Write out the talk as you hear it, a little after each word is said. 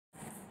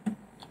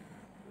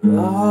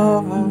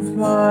Love of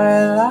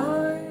my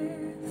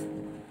life,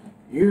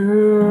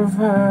 you've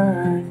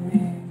hurt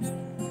me.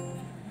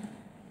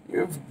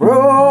 You've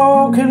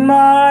broken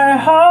my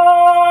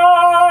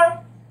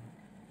heart,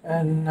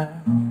 and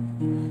now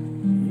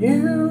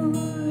you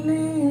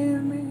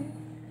leave me.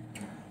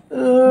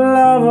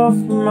 Love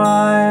of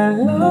my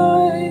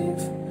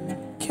life,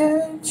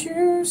 can't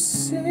you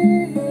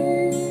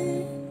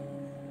see?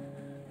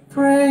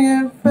 Bring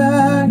it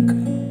back,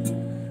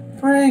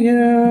 bring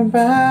it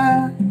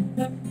back.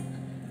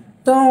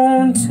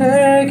 Don't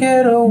take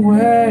it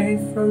away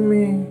from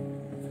me,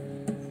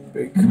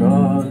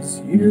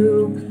 because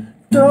you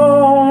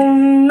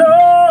don't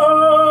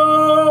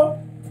know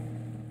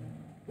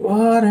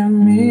what it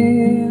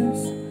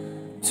means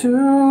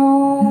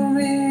to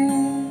me.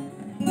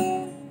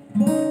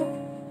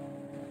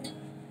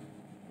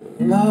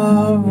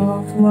 Love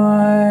of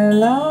my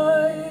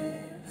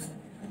life,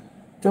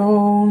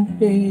 don't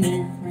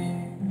leave me.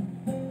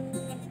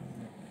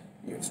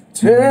 You've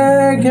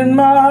taken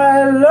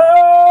my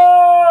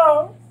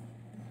love,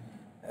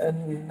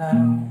 and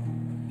now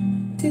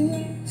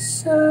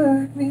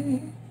desert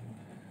me.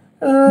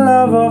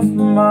 Love of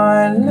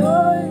my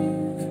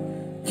life,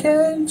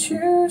 can't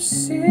you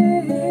see?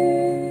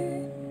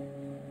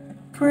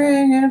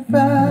 Bring it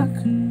back,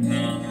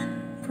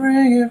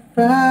 bring it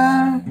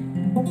back.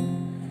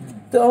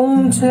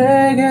 Don't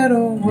take it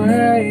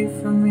away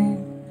from me,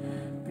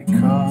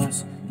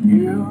 because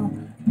you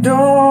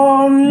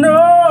don't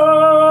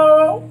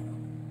know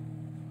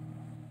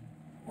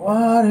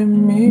what it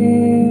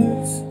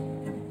means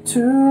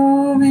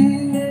to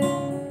me.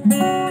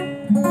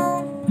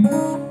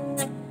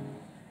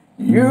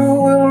 You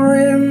will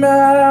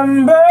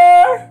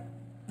remember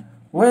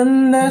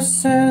when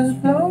this is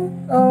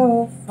blown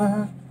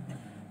over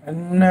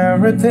and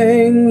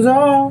everything's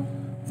all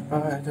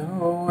by the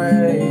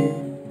way.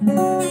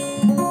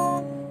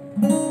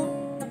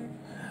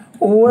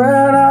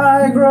 When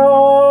I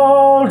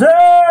grow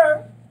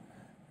older,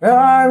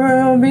 I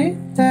will be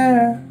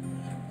there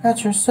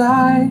at your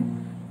side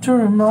to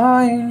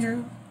remind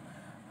you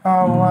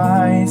how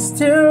I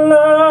still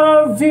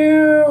love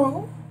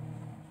you.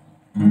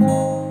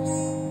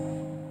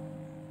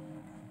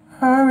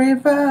 Hurry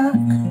back,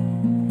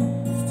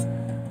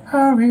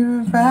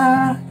 hurry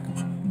back.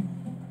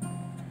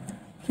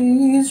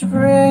 Please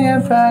bring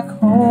it back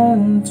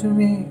home to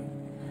me,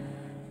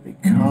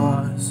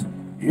 because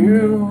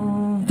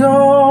you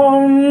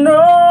don't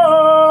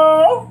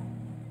know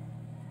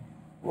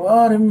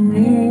what it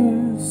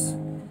means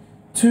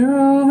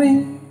to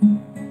me.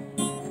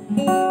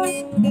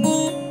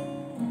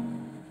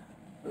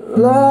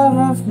 Love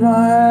of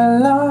my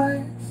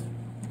life,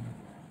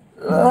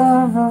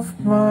 love of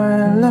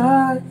my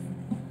life,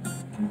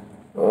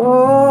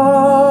 oh.